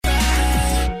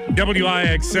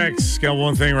WIXX got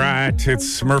one thing right.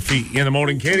 It's Murphy in the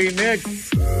morning. Katie and Nick,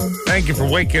 thank you for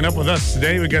waking up with us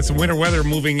today. We got some winter weather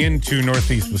moving into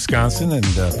northeast Wisconsin and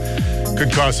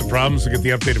could cause some problems. We'll get the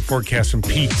updated forecast from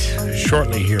Pete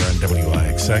shortly here on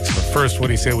WIXX. But first, what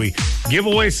do you say we give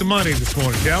away some money this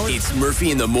morning, shall we? It's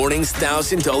Murphy in the Morning's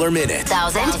 $1,000 Minute.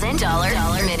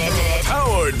 $1,000 minute.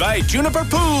 Powered by Juniper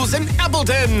Pools in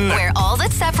Appleton. Where all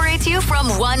that separates you from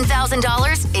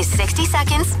 $1,000 is 60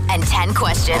 seconds and 10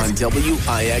 questions. On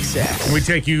WIXX. We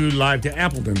take you live to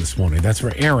Appleton this morning. That's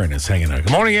where Aaron is hanging out.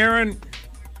 Good morning, Aaron.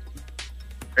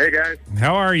 Hey, guys.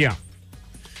 How are you?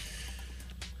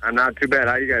 I'm not too bad.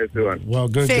 How you guys doing? Well,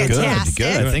 good. Fantastic.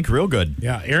 Good. I think real good.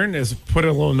 Yeah, Aaron has put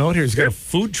a little note here. He's got a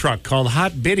food truck called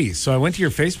Hot Biddies. So I went to your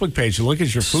Facebook page to look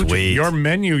at your food. Sweet. Your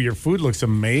menu, your food looks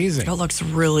amazing. It looks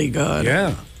really good.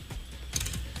 Yeah.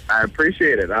 I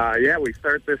appreciate it. Yeah, we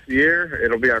start this year.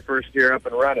 It'll be our first year up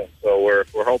and running, so we're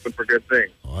hoping for good things.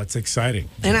 Well, that's exciting.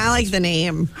 And I like the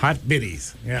name. Hot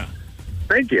Biddies. Yeah.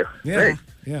 Thank you. Yeah. Thanks.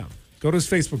 Yeah. Go to his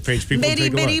Facebook page. People Bitty,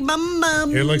 take a bitty, look. bum,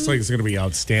 bum. It looks like it's going to be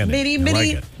outstanding. Bitty, I like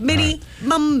bitty, it. bitty, All right.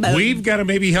 bum, bum. We've got to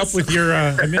maybe help with your.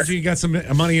 I mentioned you got some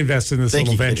money invested in this Thank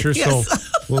little you, venture, Kitty. so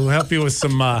we'll help you with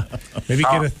some. Maybe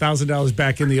get $1,000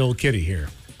 back in the old kitty here.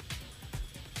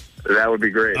 That would be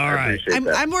great. All I right. appreciate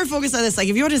that. I'm more focused on this. Like,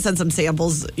 if you want to send some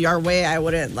samples your way, I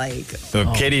wouldn't like.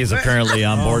 So Katie is apparently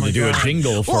on board my to do a God.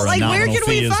 jingle for Well, a like, where nominal can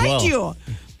fee we as find well. you?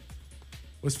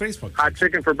 What's Facebook? Hot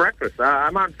chicken for breakfast.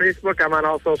 I'm on Facebook. I'm on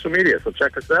all social media, so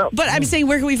check us out. But I'm saying,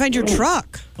 where can we find your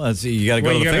truck? Well, let's see, you got to go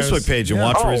Well, to you the gotta- Facebook page and yeah.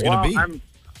 watch where he's going to be.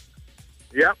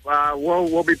 Yep.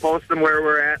 We'll be posting where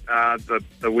we're at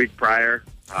the week prior.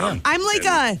 I'm like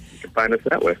and you can find us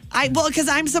that way. because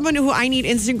I'm someone who I need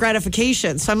instant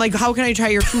gratification. So I'm like, how can I try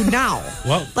your food now?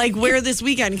 Well- like, where this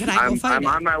weekend can I go find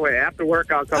I'm it? on my way. After work,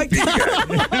 I'll come see you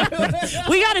guys.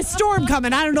 We got a storm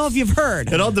coming. I don't know if you've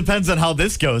heard. It all depends on how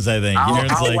this goes, I think. I'll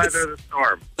Aaron's like, weather the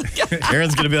storm.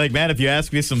 Aaron's going to be like, man, if you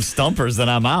ask me some stumpers, then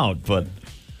I'm out. But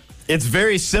it's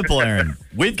very simple, Aaron.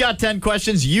 We've got 10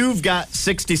 questions. You've got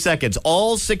 60 seconds,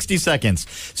 all 60 seconds.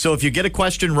 So if you get a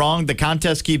question wrong, the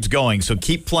contest keeps going. So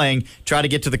keep playing. Try to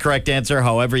get to the correct answer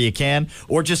however you can.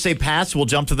 Or just say pass. We'll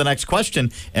jump to the next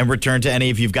question and return to any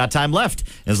if you've got time left.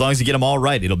 As long as you get them all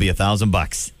right, it'll be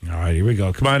 $1,000. All right, here we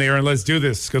go. Come on, Aaron, let's do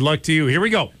this. Good luck to you. Here we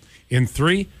go. In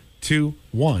 3, 2,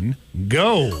 1,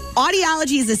 go.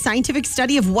 Audiology is a scientific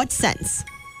study of what sense?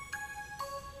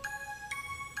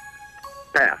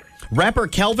 Pass. Rapper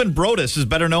Calvin Brodus is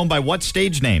better known by what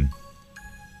stage name?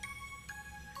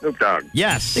 Snoop Dogg.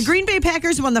 Yes. The Green Bay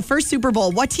Packers won the first Super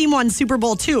Bowl. What team won Super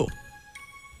Bowl II?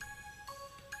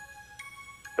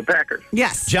 The Packers.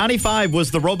 Yes. Johnny Five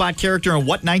was the robot character in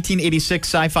what 1986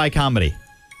 sci-fi comedy?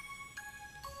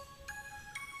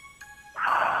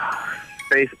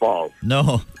 Baseballs.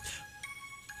 No.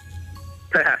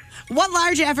 Pass. What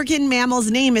large African mammal's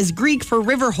name is Greek for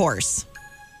river horse?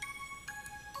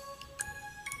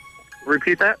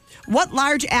 Repeat that. What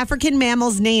large African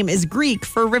mammal's name is Greek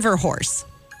for river horse?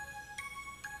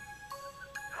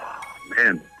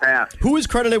 Man, pass. Who is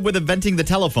credited with inventing the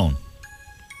telephone?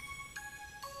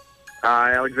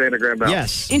 Alexander Graham Bell.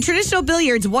 Yes. In traditional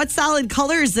billiards, what solid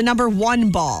color is the number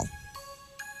 1 ball?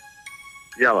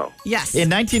 Yellow. Yes. In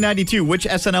 1992, which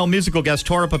SNL musical guest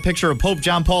tore up a picture of Pope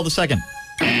John Paul II?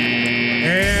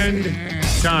 And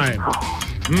time.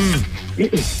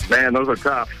 Man, those are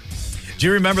tough. Do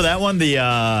you remember that one?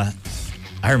 I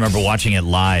remember watching it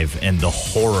live, and the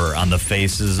horror on the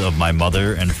faces of my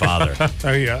mother and father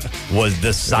Oh, yeah. was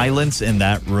the silence in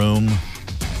that room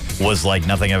was like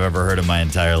nothing I've ever heard in my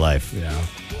entire life. Yeah.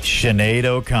 Sinead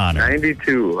O'Connor.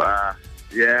 92.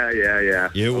 Yeah.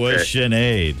 It was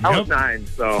Sinead. I was 9,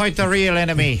 so. Quite the real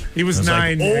enemy. He was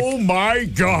 9. Nick. Oh my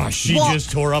gosh, she Well- just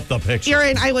tore up the picture.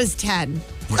 Aaron, I was 10.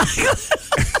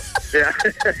 Yeah.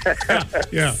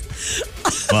 Yeah.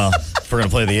 Well, if we're going to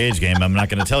play the age game, I'm not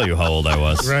going to tell you how old I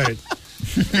was. Right.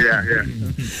 yeah.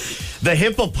 The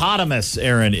hippopotamus,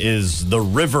 Aaron, is the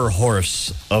river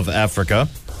horse of Africa.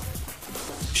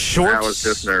 That was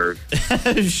just nerves.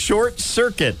 Short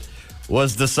Circuit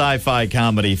was the sci-fi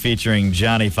comedy featuring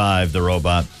Johnny Five, the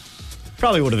robot.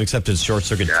 Probably would have accepted Short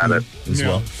Circuit Got 2 it. as Yeah.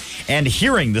 well. And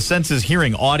hearing, the sense is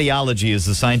hearing. Audiology is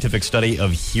the scientific study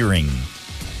of hearing.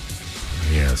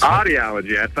 Yes.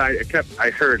 Audiology. I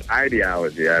heard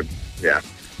ideology. Yeah.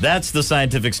 That's the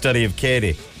scientific study of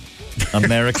Katie.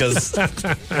 America's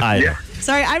idol. Yeah.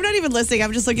 Sorry, I'm not even listening.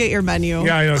 I'm just looking at your menu.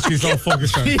 Yeah, I know. She's all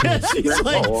focused on Yeah, she's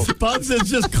like, Bugs is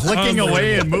just clicking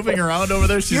away and moving around over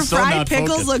there. She's Your so fried not pickles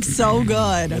focused. look so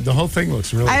good. The whole thing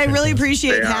looks really I really fantastic.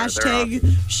 appreciate They are.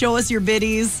 hashtag show us your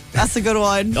biddies. That's a good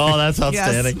one. Oh, that's Yes.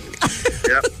 outstanding.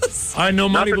 Yep. Yes. No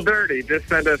money. Nothing dirty. Just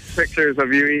send us pictures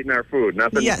of you eating our food.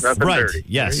 Nothing, Yes. nothing Right. dirty.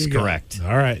 Yes, correct.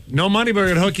 All right. No money, but we're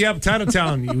going to hook you up.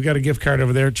 Titletown. We got a gift card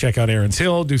over there. Check out Aaron's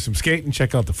Hill. Do some skating.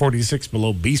 Check out the 46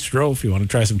 Below Bistro if you want to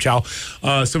try some chow.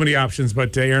 So many options,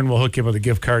 but Aaron will hook you up with a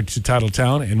gift card to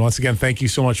Titletown. And once again, thank you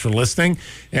so much for listening.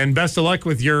 And best of luck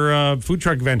with your food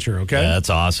truck venture, okay? Yeah, that's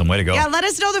awesome. Way to go. Yeah, let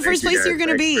us know the first Thank you, place you're guys.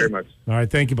 going to Thank you be. very much. All right.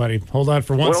 Thank you, buddy. Hold on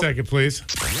for 1 second, please.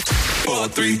 4,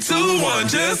 3, 2, 1,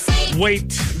 just Wait,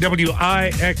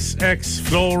 WIXX,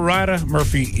 Florida,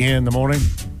 Murphy in the morning.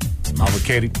 I'm with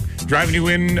Katie. Driving you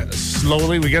in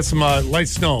slowly. We got some light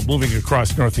snow moving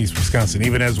across northeast Wisconsin,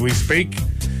 even as we speak.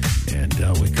 And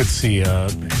we could see an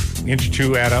inch or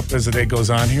two add up as the day goes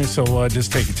on here. So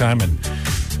just take your time and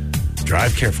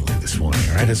drive carefully this morning,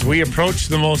 all right? As we approach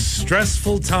the most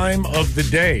stressful time of the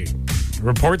day.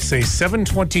 Reports say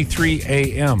 7:23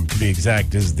 a.m. to be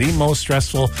exact is the most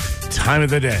stressful time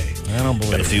of the day. I don't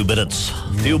believe Got a it.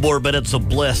 few more minutes of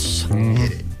bliss.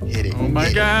 Hit it. Oh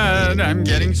my God, I'm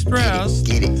getting stressed.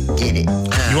 Get it.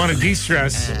 You want to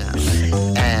de-stress?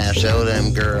 Show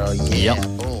them, girl. Yeah. Yep.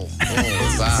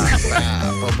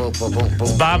 Boom, boom,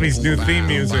 It's Bobby's new theme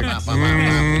music.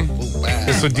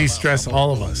 This will de-stress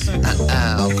all of us.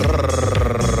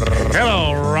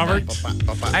 Hello, Robert.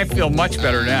 I feel much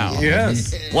better now.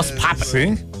 Yes. What's poppin'?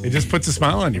 See? It just puts a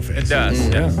smile on your face. It does.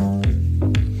 Yeah.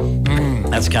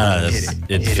 That's kind of,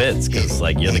 it fits because,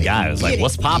 like, you're the guy who's like,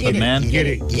 what's poppin', man? Get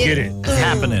it. Get it. What's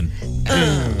happening?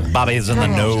 Bobby's in the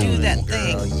know. Do that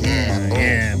thing.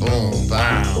 Yeah. Boom.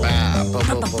 Wow.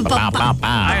 Bow, bow, bow.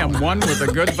 I am one with the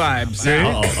good vibes.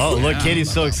 Oh, look,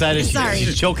 Katie's so excited.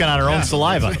 She's choking on her own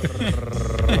saliva.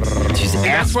 She's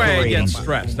That's why I get aspirating.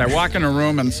 stressed. I walk in a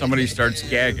room and somebody starts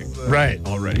gagging Right.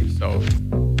 already. So,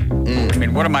 I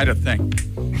mean, what am I to think?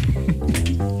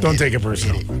 Don't take it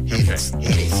personal. Okay.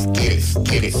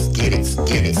 Get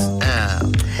it.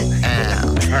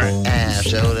 All right.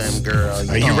 Show them, girl.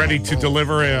 Are you ready to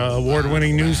deliver an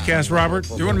award-winning newscast, Robert?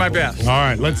 Doing my best. All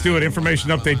right, let's do it. Information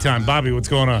update time. Bobby, what's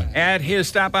going on? At his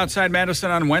stop outside Madison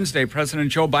on Wednesday,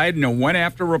 President Joe Biden went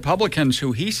after Republicans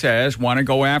who he says want to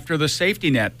go after the safety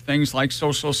net, things like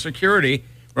Social Security.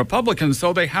 Republicans,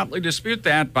 though they hotly dispute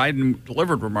that, Biden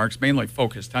delivered remarks mainly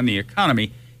focused on the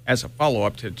economy as a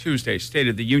follow-up to Tuesday's State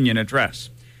of the Union address.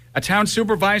 A town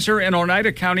supervisor in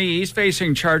Oneida County, he's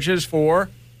facing charges for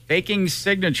faking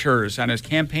signatures on his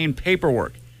campaign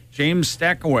paperwork. James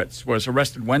Stakowitz was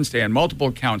arrested Wednesday on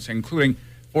multiple counts, including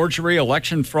forgery,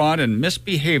 election fraud, and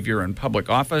misbehavior in public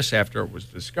office after it was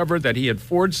discovered that he had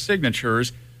forged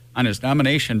signatures on his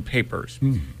nomination papers.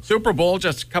 Super Bowl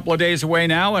just a couple of days away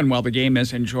now, and while the game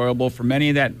is enjoyable for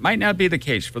many, that might not be the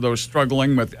case for those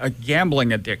struggling with a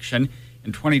gambling addiction.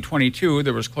 In 2022,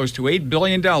 there was close to $8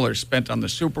 billion spent on the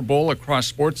Super Bowl across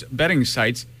sports betting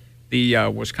sites. The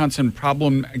Wisconsin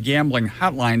Problem Gambling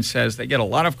Hotline says they get a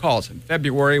lot of calls in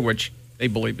February, which they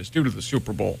believe is due to the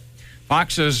Super Bowl.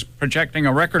 Fox is projecting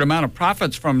a record amount of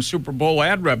profits from Super Bowl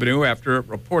ad revenue after it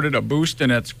reported a boost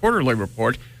in its quarterly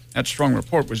report. That strong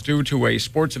report was due to a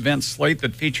sports event slate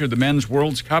that featured the Men's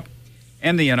World Cup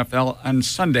and the NFL on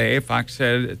Sunday. Fox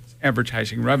said its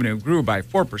advertising revenue grew by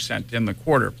 4% in the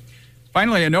quarter.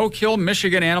 Finally, a no-kill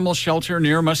Michigan animal shelter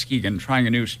near Muskegon trying a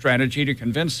new strategy to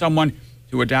convince someone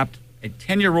to adopt a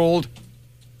 10-year-old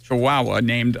Chihuahua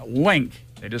named Link.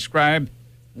 They describe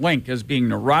Link as being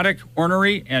neurotic,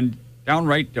 ornery, and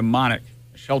downright demonic.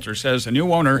 The shelter says a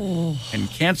new owner can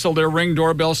cancel their Ring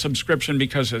doorbell subscription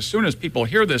because as soon as people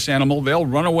hear this animal, they'll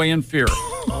run away in fear.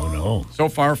 Oh, no. So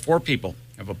far, 4 people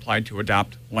have applied to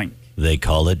adopt Link. They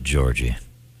call it Georgie.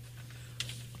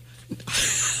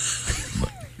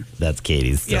 That's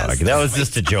Katie's dog. Yes. That was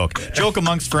just a joke. Joke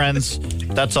amongst friends.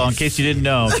 That's all. In case you didn't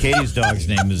know, Katie's dog's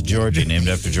name is Georgie, named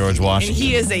after George And Washington.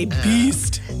 he is a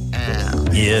beast.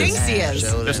 He is. Thinks he is.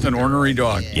 Just an ornery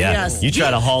dog. Yeah. Yes. You try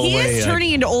to haul he away. is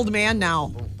turning into old man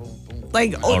now.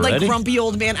 Like Already? grumpy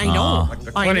old man. I know. Like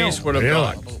the I Clint know. Eastwood of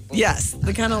Really? dogs. Yes.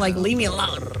 The kind of like, leave me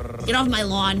alone. Get off my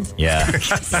lawn. Yeah.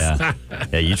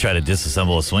 Yeah, you try to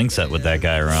disassemble a swing set with that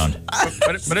guy around.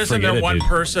 But isn't Forget there it, one dude.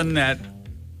 person that,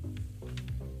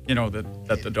 you know,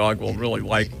 that the dog will really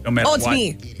like no matter Oh, it's what?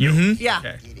 me. Mm-hmm. Yeah.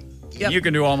 Okay. Yep. You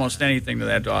can do almost anything to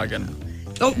that dog, and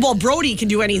Oh, well, Brody can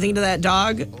do anything to that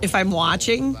dog if I'm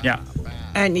watching, yeah.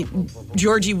 and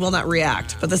Georgie will not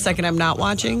react. But the second I'm not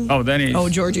watching, Oh, then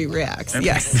he's Georgie reacts.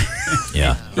 Yes.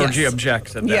 Yeah. Georgie Yes.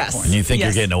 objects at that Yes. point. And you think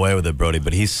Yes. you're getting away with it, Brody,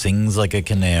 but he sings like a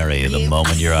canary the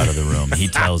moment you're out of the room. He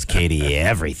tells Katie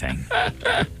everything. All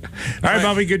right,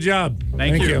 Bobby, good job.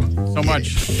 Thank you so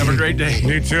much. Have a great day.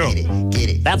 You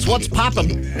too. That's what's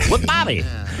poppin' with Bobby.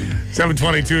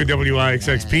 722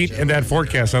 WIXX. Pete and that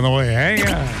forecast on the way. Hey,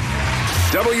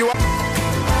 W.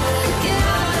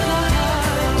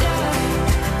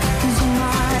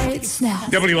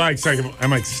 snap. WIXX, I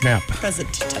might snap.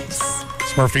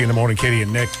 It's Murphy in the morning, Katie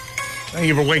and Nick. Thank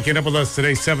you for waking up with us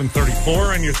today,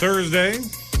 7:34 on your Thursday.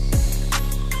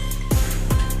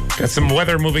 Got some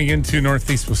weather moving into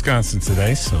northeast Wisconsin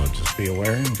today, so just be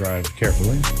aware and drive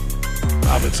carefully.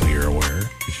 Obviously, you're aware.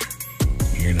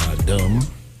 You're not dumb.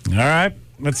 All right,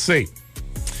 let's see.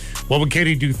 What would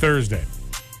Katie do Thursday?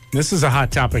 This is a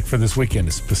hot topic for this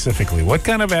weekend specifically. What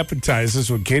kind of appetizers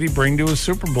would Katie bring to a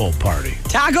Super Bowl party?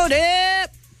 Taco dip.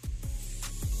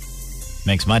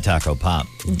 Makes my taco pop.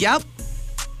 Yep.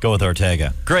 Go with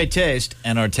Ortega. Great taste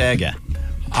and Ortega.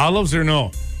 Olives or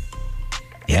no?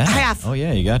 Yeah. Half. Oh,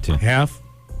 yeah, you got to. Half?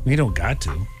 You don't got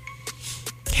to.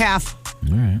 Half.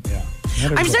 All right. Yeah.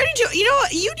 I'm starting to,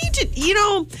 you need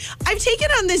to, I've taken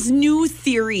on this new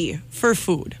theory for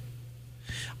food.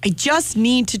 I just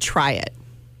need to try it.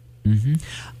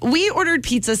 Mm-hmm. We ordered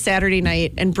pizza Saturday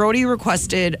night, and Brody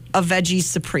requested a veggie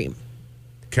supreme.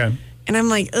 Okay. And I'm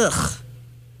like, ugh,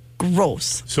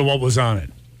 gross. So what was on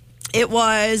it? It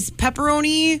was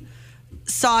pepperoni,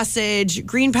 sausage,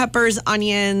 green peppers,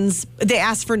 onions. They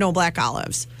asked for no black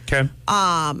olives. Okay.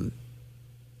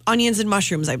 Onions and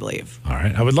mushrooms, I believe. All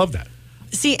right. I would love that.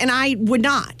 See, and I would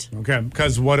not. Okay.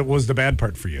 Because what was the bad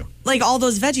part for you? Like all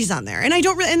those veggies on there. And I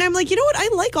don't really, and I'm like, you know what? I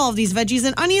like all of these veggies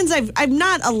and onions. I'm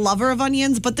not a lover of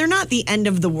onions, but they're not the end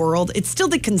of the world. It's still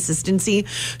the consistency.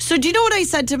 So do you know what I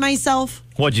said to myself?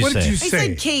 What'd you say? Did you I say?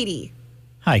 said, Katie.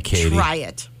 Hi, Katie. Try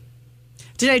it.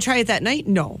 Did I try it that night?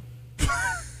 No.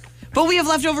 But we have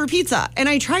leftover pizza. And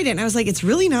I tried it and I was like, it's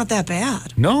really not that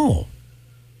bad. No.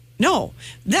 No.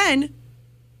 Then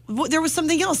there was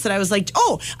something else that I was like,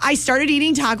 I started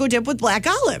eating taco dip with black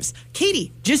olives.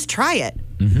 Katie, just try it.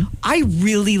 Mm-hmm. I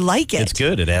really like it. It's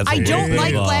good. It adds I don't bit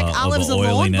like of, black olives of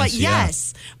alone, but oiliness, yeah.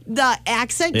 yes, the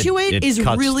accent to it is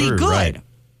cuts really through, good. right.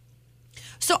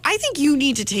 So I think you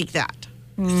need to take that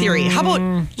theory. How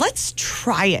about let's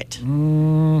try it?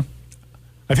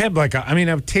 I've had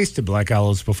I've tasted black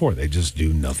olives before. They just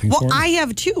do nothing for me. Well, I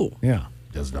have too. Yeah.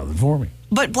 Does nothing for me.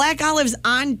 But black olives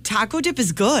on taco dip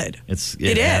is good.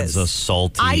 It adds a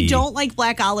salty. I don't like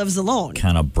black olives alone.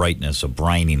 Kind of brightness, a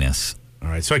brininess. All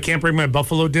right. So I can't bring my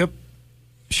buffalo dip?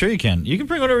 Sure you can. You can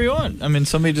bring whatever you want. I mean,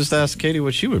 somebody just asked Katie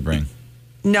what she would bring.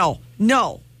 No,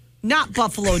 not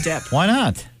buffalo dip. Why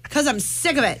not? Because I'm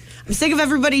sick of it. I'm sick of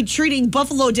everybody treating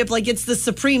buffalo dip like it's the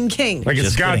supreme king. Like it's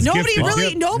Just God's kidding.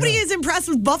 gift. Nobody is impressed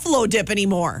with buffalo dip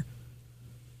anymore.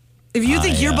 If you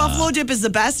think your buffalo dip is the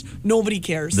best, nobody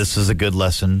cares. This is a good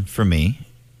lesson for me.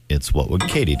 It's what would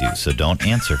Katie do? So don't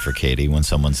answer for Katie when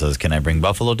someone says, "Can I bring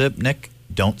buffalo dip?" Nick,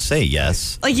 don't say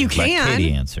yes. Like you can. Let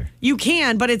Katie answer. You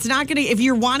can, but it's not going to. If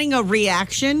you're wanting a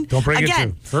reaction, don't bring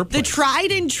again, it to her place. The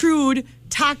tried and true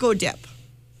taco dip.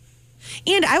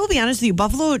 And I will be honest with you,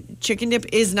 buffalo chicken dip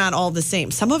is not all the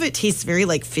same. Some of it tastes very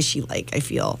like fishy-like, I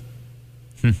feel.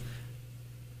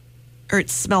 Or it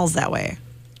smells that way.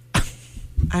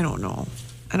 I don't know.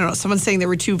 Someone's saying there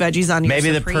were two veggies on your Maybe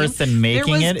the Supreme. person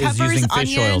making it is peppers, using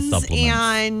fish oil onions,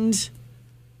 supplements.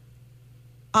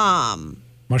 And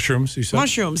mushrooms, you said?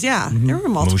 mushrooms, yeah. There were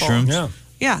multiple. Mushrooms?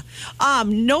 Yeah. Yeah.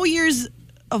 No years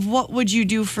of what would you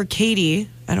do for Katie?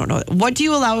 I don't know. What do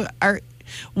you allow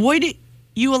would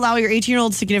you allow your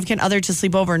 18-year-old significant other to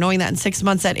sleep over, knowing that in 6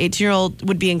 months that 18-year-old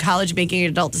would be in college making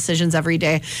adult decisions every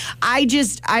day? I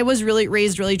was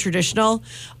raised really traditional.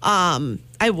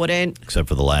 I wouldn't. Except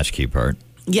for the latchkey part.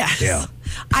 Yes. Yeah.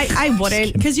 I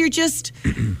wouldn't, because you're just,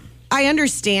 I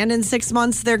understand in 6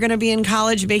 months they're going to be in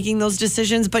college making those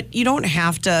decisions, but you don't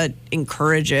have to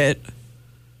encourage it.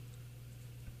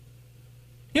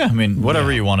 Yeah, I mean,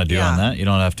 whatever you want to do Yeah. on that. You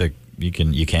don't have to, you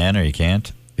can or you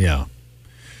can't. Yeah.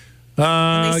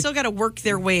 And they still got to work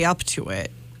their way up to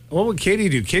it. What would Katie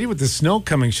do? Katie, with the snow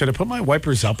coming, should I put my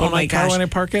wipers up on my car gosh. when I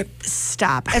park it?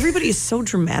 Stop. Everybody is so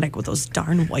dramatic with those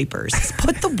darn wipers. Just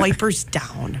put the wipers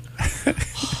down.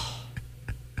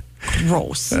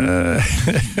 Gross.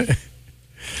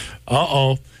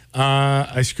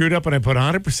 I screwed up and I put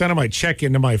 100% of my check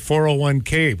into my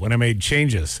 401k when I made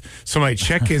changes. So my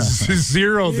check is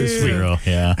zero this week. Zero,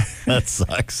 yeah. That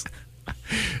sucks.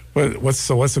 What's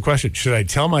the question? Should I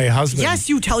tell my husband? Yes,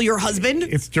 you tell your husband.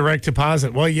 It's direct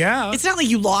deposit. Well, yeah. It's not like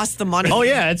you lost the money. Oh,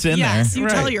 yeah, it's in yes, there. you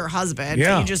tell Right. your husband.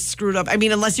 Yeah. You just screwed up. I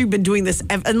mean, unless you've been doing this,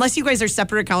 unless you guys are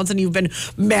separate accounts and you've been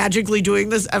magically doing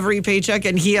this every paycheck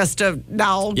and he has to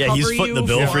now Yeah, cover he's footing the you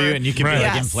bill for you, and you can Right. be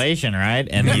like Yes. inflation, right?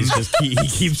 And he's just he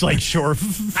keeps like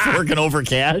working over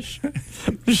cash,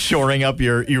 shoring up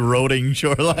your eroding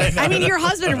shoreline. I mean, your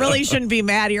husband really shouldn't be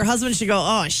mad. Your husband should go,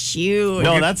 oh, shoot.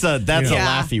 No, that's a Yeah.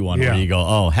 laughy one Yeah. where you go,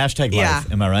 oh, hashtag life. Yeah.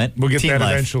 Am I right? We'll get Team that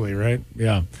life. eventually, right?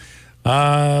 Yeah.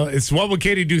 It's What Would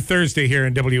Katie Do Thursday here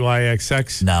in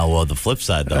WIXX. Now, well, the flip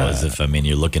side, though, is if,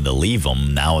 you're looking to leave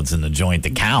them, now it's in the joint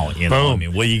account. You know,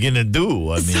 Boom. what are you going to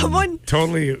do?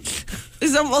 Totally.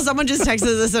 Someone just texted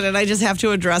this in, and I just have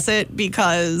to address it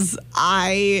because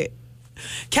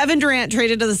Kevin Durant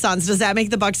traded to the Suns. Does that make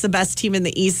the Bucks the best team in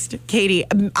the East, Katie?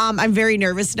 I'm very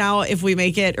nervous now if we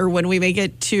make it or when we make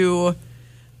it to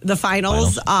the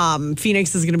finals.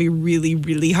 Phoenix is going to be really,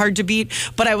 really hard to beat.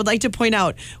 But I would like to point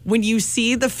out, when you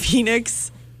see the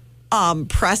Phoenix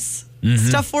press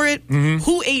stuff for it,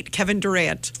 who ate Kevin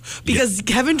Durant? Because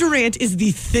Kevin Durant is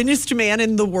the thinnest man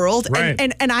in the world. Right.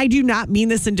 And I do not mean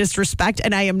this in disrespect,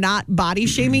 and I am not body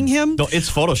shaming him. No,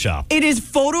 it's Photoshop. It is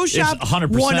Photoshop. It's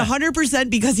 100%. 100%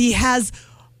 because he has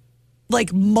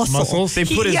muscles. They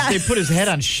put his head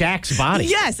on Shaq's body.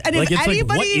 Yes, and if it's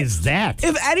anybody, what is that?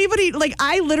 If anybody,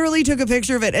 I literally took a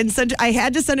picture of it and I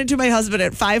had to send it to my husband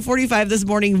at 5:45 this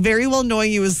morning, very well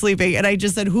knowing he was sleeping, and I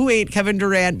just said, "Who ate Kevin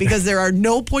Durant?" Because there are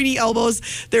no pointy elbows.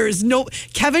 There is no.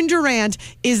 Kevin Durant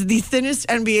is the thinnest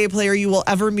NBA player you will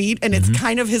ever meet, and it's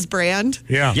kind of his brand.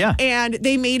 Yeah. And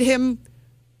they made him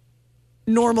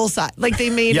normal size. They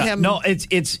made him. No,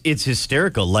 it's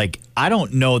hysterical. I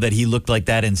don't know that he looked like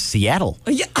that in Seattle.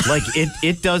 Yeah.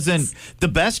 It doesn't. The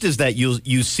best is that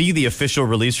you see the official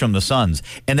release from the Suns,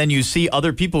 and then you see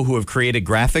other people who have created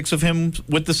graphics of him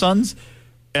with the Suns.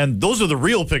 And those are the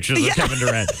real pictures of Kevin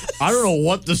Durant. I don't know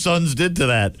what the Suns did to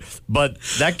that, but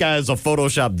that guy is a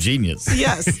Photoshop genius.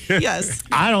 Yes.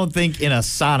 I don't think in a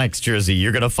Sonics jersey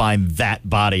you're going to find that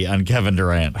body on Kevin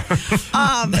Durant.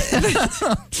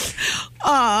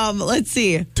 Let's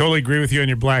see. Totally agree with you on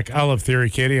your black olive theory,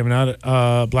 Katie. I'm not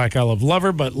a black olive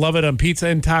lover, but love it on pizza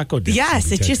and taco dips. Yes,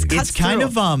 it just cuts It's kind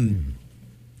through.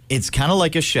 It's kind of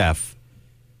like a chef.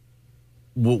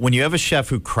 When you have a chef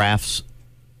who crafts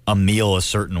a meal a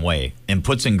certain way and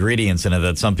puts ingredients in it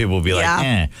that some people will be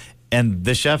like, and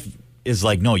the chef is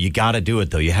like, no, you got to do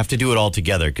it though. You have to do it all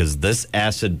together because this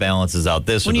acid balances out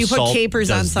this. When or you the put salt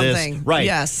capers on does this. something. Right?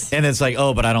 Yes. And it's like,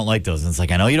 oh, but I don't like those. And it's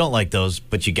like, I know you don't like those,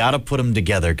 but you got to put them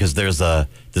together because there's a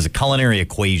culinary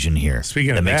equation here.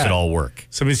 Speaking that of makes that, it all work.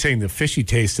 Somebody's saying the fishy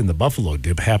taste in the buffalo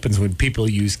dip happens when people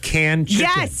use canned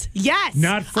chicken. Yes.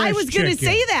 Not fresh I was going to chicken.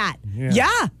 say that.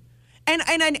 Yeah. And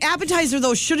an appetizer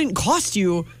though shouldn't cost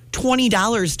you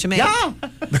 $20 to make. Yeah.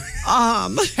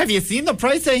 Have you seen the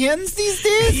price of hens these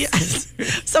days? Yes.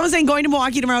 Someone's saying going to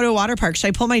Milwaukee tomorrow to a water park. Should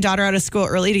I pull my daughter out of school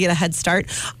early to get a head start?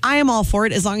 I am all for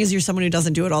it as long as you're someone who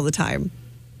doesn't do it all the time.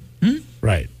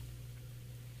 Right.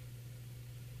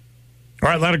 All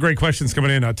right, a lot of great questions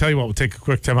coming in. I'll tell you what, we'll take a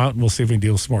quick time out and we'll see if we can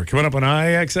deal with some more. Coming up on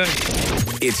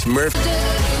IXX. It's Murphy.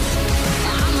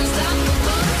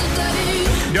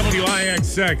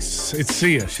 WIXX. It's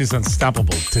Sia. She's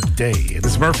unstoppable today. It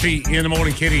is Murphy in the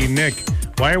morning. Katie and Nick.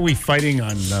 Why are we fighting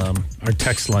on our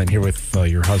text line here with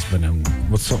your husband? And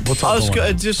what's all going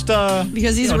on? Just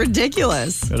Because he's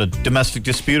ridiculous. got a domestic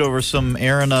dispute over some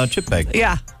air in a chip bag.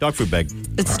 Yeah. Dog food bag.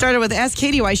 It started with, ask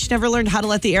Katie why she never learned how to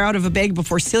let the air out of a bag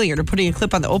before sealing it or putting a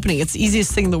clip on the opening. It's the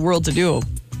easiest thing in the world to do.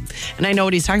 And I know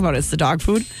what he's talking about. It's the dog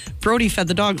food. Brody fed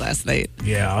the dog last night.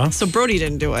 Yeah. So Brody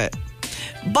didn't do it.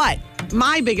 But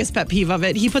my biggest pet peeve of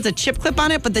it, he puts a chip clip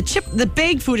on it, but the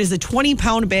bag food is a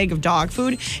 20-pound bag of dog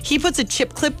food. He puts a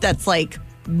chip clip that's like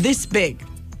this big.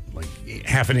 Like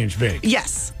half an inch big.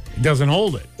 Yes. It doesn't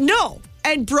hold it. No.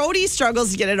 And Brody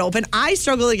struggles to get it open. I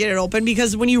struggle to get it open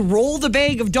because when you roll the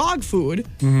bag of dog food,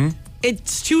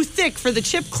 it's too thick for the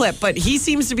chip clip, but he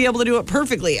seems to be able to do it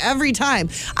perfectly every time.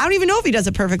 I don't even know if he does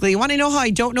it perfectly. You want to know how I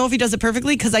don't know if he does it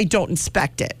perfectly? Because I don't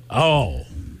inspect it. Oh.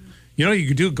 You know what you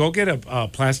could do? Go get a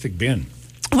plastic bin.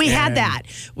 We had that.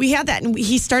 And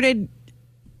he started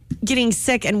getting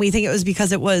sick, and we think it was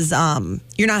because it was,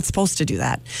 you're not supposed to do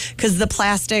that. Because the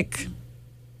plastic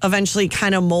eventually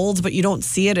kind of molds, but you don't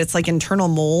see it. It's like internal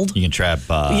mold. You can trap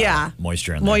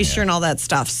moisture in there. Moisture and all that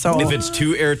stuff. So if it's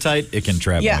too airtight, it can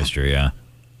trap moisture, yeah.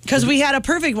 Because we had a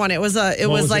perfect one. It was an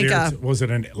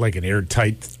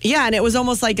airtight? Yeah, and it was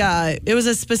almost like it was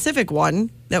a specific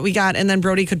one that we got, and then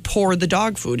Brody could pour the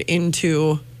dog food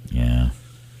into. Yeah.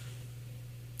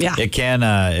 It can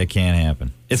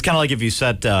happen. It's kind of like if you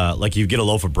set like you get a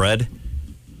loaf of bread,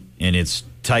 and it's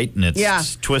tight and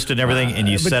it's twisted and everything, and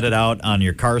you set it out on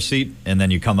your car seat, and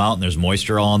then you come out and there's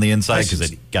moisture all on the inside because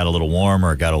it got a little warm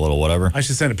or it got a little whatever. I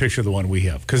should send a picture of the one we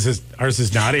have because ours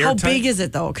is not airtight. How big is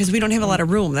it though? Because we don't have a lot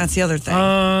of room. That's the other thing.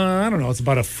 I don't know. It's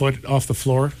about a foot off the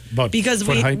floor. Because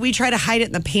we try to hide it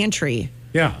in the pantry.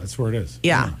 Yeah, that's where it is.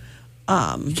 Yeah.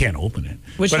 You can't open it.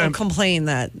 Which will complain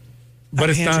that. But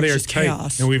it's not pantry's just airtight,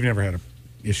 chaos. and we've never had an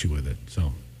issue with it.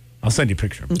 So I'll send you a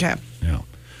picture. Okay. Yeah.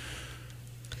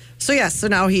 So so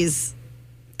now he's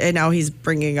And now he's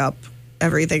bringing up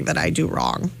everything that I do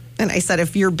wrong. And I said,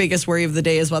 if your biggest worry of the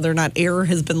day is whether or not air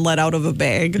has been let out of a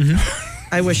bag,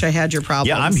 I wish I had your problem.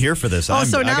 Yeah, I'm here for this. Oh,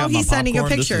 so I now got my he's sending a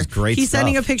popcorn. picture. This is great He's stuff.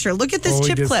 sending a picture. Look at this Oh, he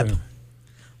chip did clip. send-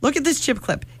 Look at this chip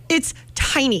clip. It's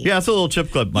tiny. Yeah, it's a little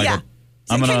chip clip, Michael. Yeah.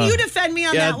 So can you defend me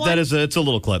on that one? Yeah, it's a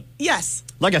little clip. Yes.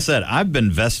 Like I said, I've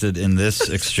been vested in this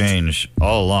exchange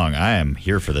all along. I am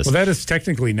here for this. Well, that is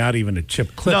technically not even a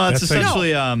chip clip. no, it's That's like-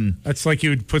 essentially That's like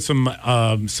you would put some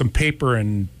paper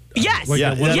and Yes. like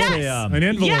Yeah, a- what is yes. it? a, an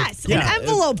envelope. Yes. An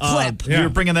envelope clip. Yeah. You're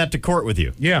bringing that to court with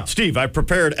you. Yeah. Steve, I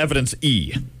prepared evidence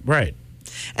E. Right.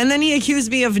 And then he accused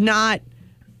me of not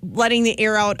letting the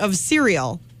air out of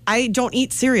cereal. I don't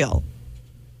eat cereal.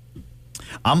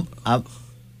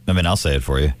 I'll say it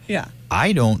for you. Yeah.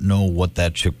 I don't know what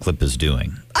that chip clip is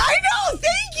doing. I know.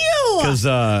 Thank you. Because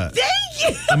Thank you.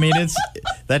 I mean,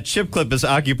 that chip clip is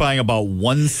occupying about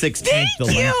 1/16 the Thank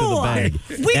length of the you. bag.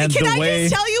 And Can the I way,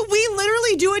 just tell you, we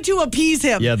literally do it to appease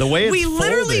him. Yeah, the way it's we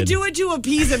literally folded. do it to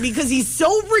appease him because he's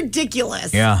so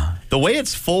ridiculous. Yeah, the way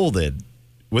it's folded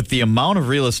with the amount of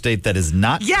real estate that is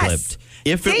not Yes. clipped.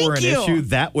 If it Thank were an you. issue,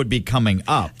 that would be coming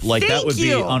up. Like that Thank would be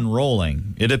you.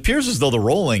 unrolling. It appears as though the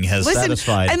rolling has Listen,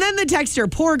 satisfied. and then the texter,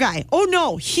 poor guy. Oh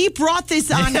no, he brought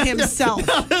this on himself.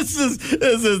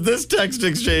 This text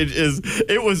exchange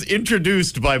it was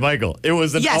introduced by Michael. It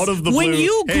was an Yes, out of the blue. when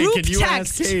you hey, group can you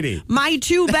text ask Katie? my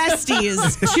two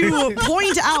besties to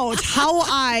point out how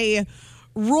I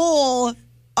roll,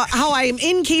 how I am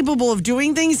incapable of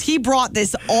doing things, he brought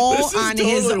this all This is on totally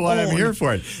his what own. I'm here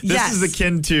for. It. This Yes. is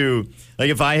akin to like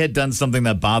if I had done something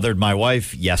that bothered my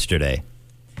wife yesterday,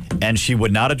 and she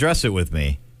would not address it with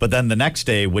me, but then the next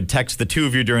day would text the two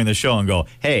of you during the show and go,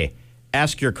 "Hey,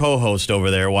 ask your co-host over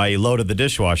there why he loaded the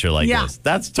dishwasher like Yeah. this."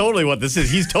 That's totally what this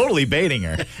is. He's totally baiting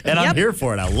her, and I'm Yep. here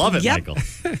for it. I love it, Yep. Michael.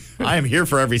 I am here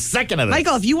for every second of it.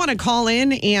 Michael, if you want to call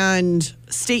in and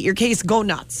state your case, go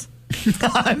nuts.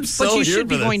 I'm so But you here should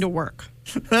be for going this. to work.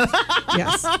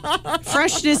 Yes.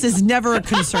 Freshness is never a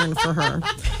concern for her.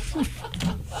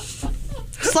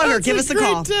 Slugger, give us a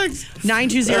call.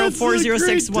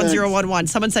 920-406-1011.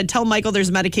 Someone said, tell Michael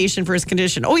there's medication for his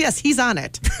condition. Oh, yes, he's on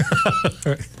it.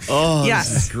 Oh,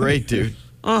 Yes. this is great, dude.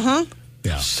 Yeah.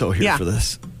 So here Yeah. for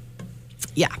this.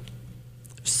 Yeah.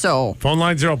 So, Phone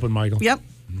lines are open, Michael. yep.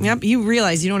 You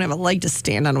realize you don't have a leg to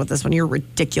stand on with this one. You're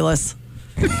ridiculous.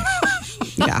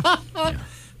 Yeah.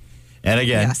 And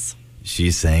again, Yes.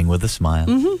 she's saying with a smile.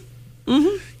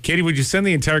 Katie, would you send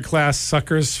the entire class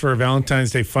suckers for a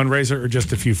Valentine's Day fundraiser or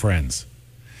just a few friends?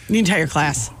 The entire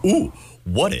class. Ooh,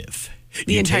 what if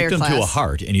The you entire take them to a class.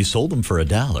 heart and you sold them for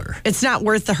 $1? It's not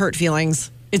worth the hurt feelings.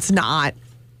 It's not.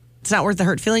 It's not worth the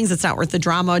hurt feelings. It's not worth the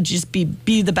drama. Just be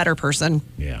the better person.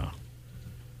 Yeah.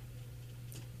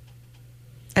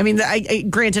 I mean,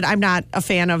 granted, I'm not a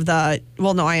fan of the.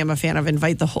 Well, no, I am a fan of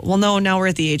invite the whole. Well, no, now we're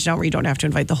at the age now where you don't have to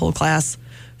invite the whole class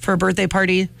for a birthday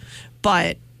party,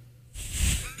 but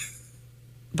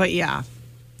yeah.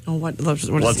 Oh, what is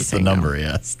he What's the saying number now? he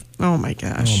asked? Oh my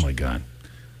gosh. Oh, my God.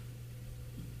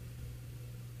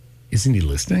 Isn't he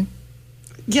listening?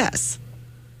 Yes,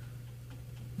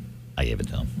 I gave it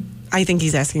to him. I think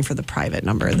he's asking for the private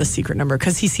number, the secret number,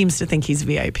 because he seems to think he's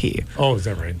VIP. Oh, is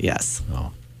that right? Yes.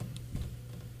 Oh.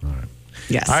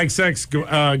 Yes. IXX,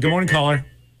 good morning, caller.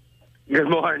 Good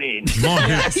morning. Good morning.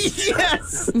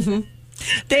 Yes.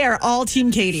 They are all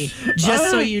Team Katie, just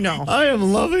so you know. I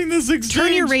am loving this exchange.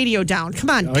 Turn your radio down.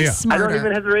 Come on, be yeah. I smarter. don't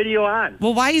even have the radio on.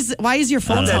 Well, why is your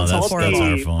phone I don't know, sound so that's horrible?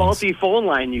 our phones. Faulty phone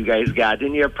line you guys got.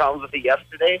 Didn't you have problems with it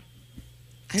yesterday?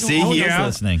 I don't See, know. he yeah. is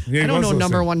listening. Yeah, he I don't was know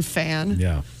number listening. one fan.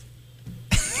 Yeah.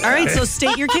 All right, so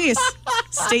state your case.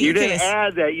 State You your didn't case.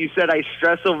 add that. You said I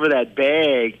stress over that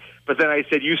bag, but then I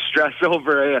said you stress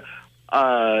over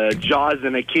Jaws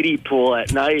in a kiddie pool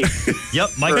at night. Yep,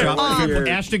 mic drop. your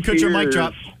Ashton Kutcher, mic peers.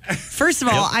 drop. First of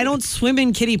all, I don't swim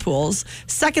in kiddie pools.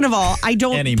 Second of all, I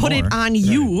don't put it Anymore. on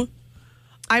you.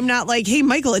 I'm not like, hey,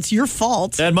 Michael, it's your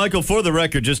fault. And Michael, for the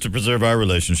record, just to preserve our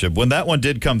relationship, when that one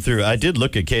did come through, I did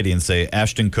look at Katie and say,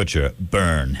 Ashton Kutcher,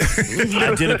 burn.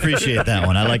 I did appreciate that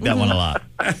one. I like that one a lot.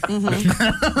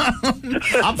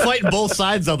 I'm fighting both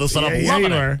sides of this, and I'm Yeah,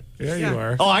 loving you it. are. Yeah, you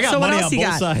are. Oh, I got So what money else on you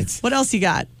both got? sides. What else you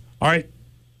got? All right.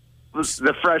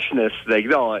 The freshness thing.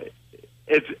 No,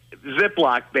 it's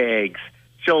Ziploc bags.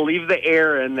 She'll leave the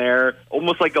air in there,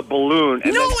 almost like a balloon.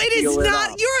 And No, then it is seal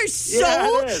not. up. You are so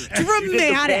Yeah, it is. You did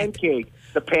dramatic.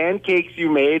 the pancakes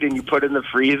you made and you put in the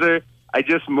freezer. I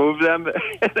just moved them,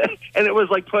 and it was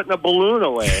like putting a balloon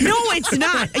away. No, it's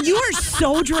not. You are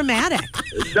so dramatic.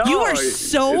 No, You are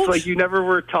so. It's like you never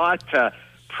were taught to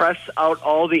press out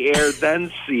all the air,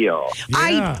 then seal.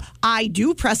 Yeah. I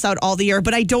do press out all the air,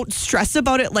 but I don't stress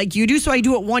about it like you do, so I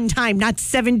do it one time, not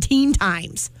 17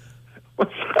 times.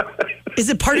 Is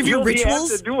it part of your You only rituals?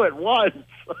 have to do it once.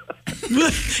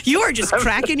 You are just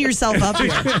cracking yourself up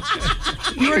here.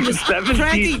 You are just 17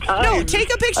 cracking. times. No, take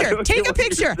a I picture. don't Take get a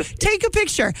what you're picture. saying. Take a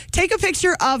picture. Take a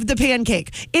picture of the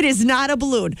pancake. It is not a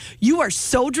balloon. You are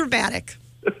so dramatic.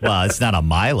 Well, it's not a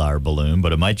Mylar balloon,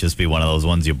 but it might just be one of those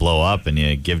ones you blow up and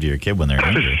you give to your kid when they're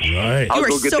angry. Right. I'll You are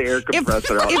go get so- the air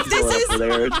compressor. I'll if this fill it is- up with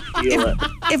air and seal it.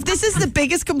 If this is the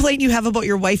biggest complaint you have about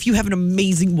your wife, you have an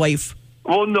amazing wife.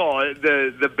 Well, no,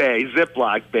 the bags,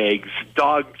 Ziploc bags,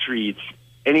 dog treats,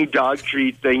 any dog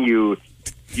treat thing, you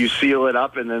seal it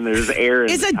up and then there's air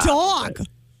in It's the a top of dog. it.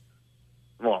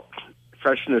 Well,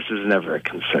 freshness is never a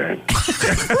concern.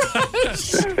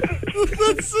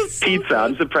 Pizza.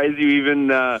 I'm surprised you even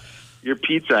your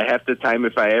pizza. Half the time,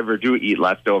 if I ever do eat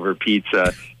leftover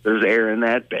pizza, there's air in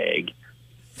that bag.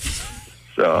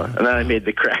 So, and then I made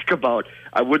the crack about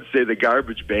I would say the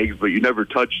garbage bags, but you never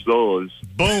touch those.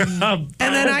 Boom. And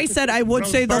then I said I would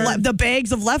say the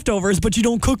bags of leftovers, but you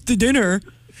don't cook the dinner.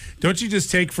 Don't you just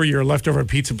take for your leftover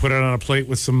pizza, put it on a plate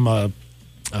with some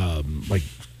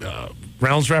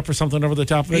Reynolds wrap or something over the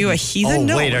top of it? Are you a heathen? Oh,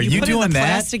 No, wait, are you put it in doing a that?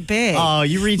 plastic bag. Oh,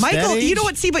 you reached Michael, that age? you know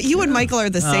what? See, but you and Michael are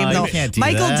the same, you though. can't do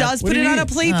Michael that. does What put do it you on a mean?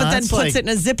 plate, but then that's puts like- it in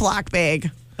a Ziploc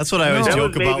bag. That's what I always That joke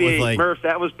was about maybe, with like. Murph,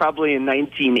 that was probably in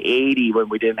 1980 when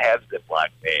we didn't have Ziploc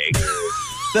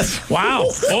bags. Wow.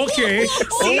 Okay.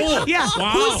 See? Oh, Yeah.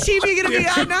 Wow. Whose team are you going to be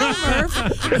on now, Murph?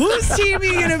 Whose team are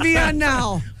you going to be on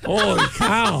now? Holy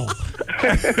cow. Dude,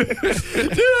 I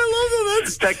love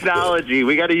that. Technology.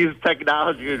 We got to use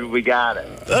technology when we got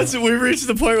it. We reached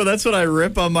the point where that's what I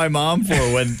rip on my mom for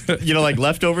when like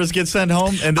leftovers get sent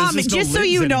home and there's just no Just so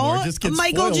lids you anymore. know, It just gets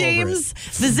Michael foil over it. James,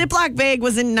 the Ziploc bag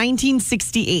was in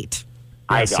 1968.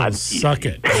 I So know. suck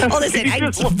it. Oh, listen,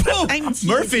 I'm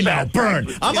Murphy now, burn.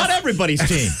 I'm on everybody's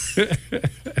team.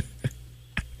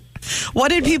 What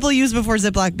did people use before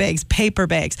Ziploc bags? Paper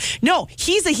bags. No,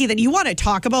 he's a heathen. You want to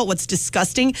talk about what's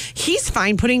disgusting? He's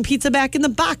fine putting pizza back in the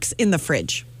box in the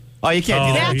fridge. Oh, you can't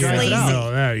do that. That's Dry it lazy. out.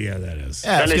 No, that is.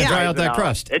 Yeah, it's Then it gonna dry dries out that it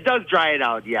crust. It does dry it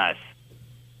out, yes.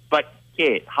 But,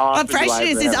 Kate, how often But do I freshness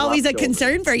ever is have always a leftovers?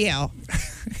 concern for you.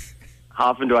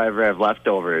 How often do I ever have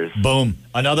leftovers? Boom.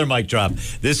 Another mic drop.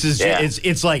 This is Yeah.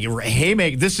 it's like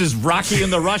haymaker. This is Rocky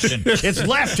and the Russian. It's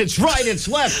left, it's right, it's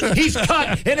left. He's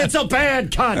cut and it's a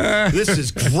bad cut. This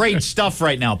is great stuff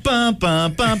right now. Bum,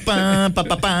 bum, bum, bum, bum, bum,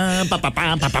 bum, bum,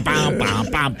 bum, bum, bum, bum,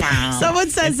 bum, bum. Someone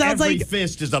says And sounds every like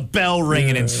fist is a bell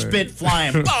ringing and spit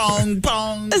flying. Bong,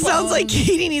 bong. it sounds like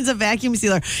Katie needs a vacuum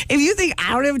sealer. If you think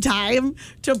I don't have time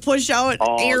to push out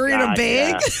Oh, air in a God,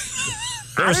 bag, yeah.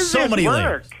 There's so many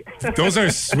layers. Those are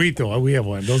sweet, though. We have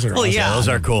one. Those are awesome. yeah. Those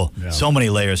are cool. Yeah. So many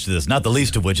layers to this. Not the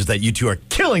least of which is that you two are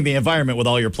killing the environment with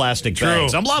all your plastic True.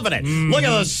 bags. I'm loving it. Look at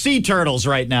those sea turtles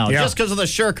right now, Yeah. just because of the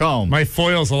Shercomb. My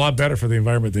foil's a lot better for the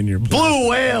environment than your Blue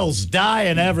whales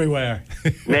dying everywhere.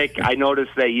 Nick, I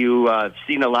noticed that you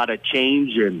seen a lot of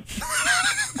change in.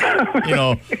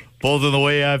 Both in the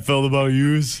way I felt about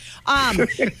yous um, and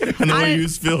the way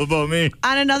yous feel about me.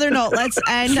 on another note, let's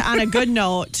end on a good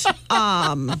note.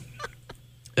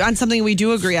 On something we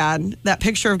do agree on, that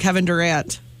picture of Kevin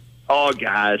Durant. Oh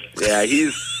gosh, yeah,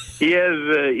 he's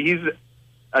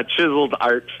a chiseled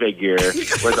art figure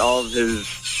with all of his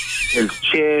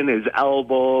chin, his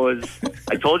elbows.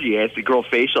 I told you he has to grow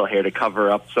facial hair to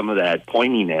cover up some of that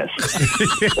pointiness.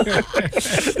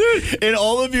 In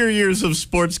all of your years of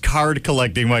sports card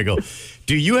collecting, Michael,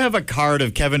 do you have a card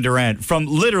of Kevin Durant from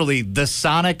literally the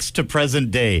Sonics to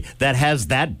present day that has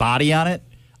that body on it?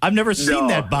 I've never seen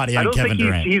that body I on don't Kevin think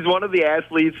Durant. he's one of the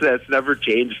athletes that's never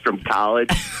changed from college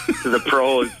to the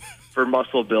pros for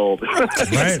muscle build.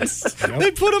 Right. Yep.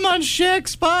 They put him on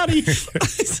Shaq's body.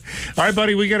 All right,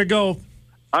 buddy, we got to go.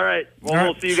 All right, well, All right.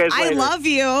 we'll see you guys I later. love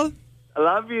you. I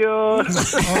love you.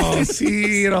 Oh,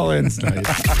 see, it all ends nice.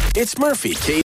 It's Murphy, Kate.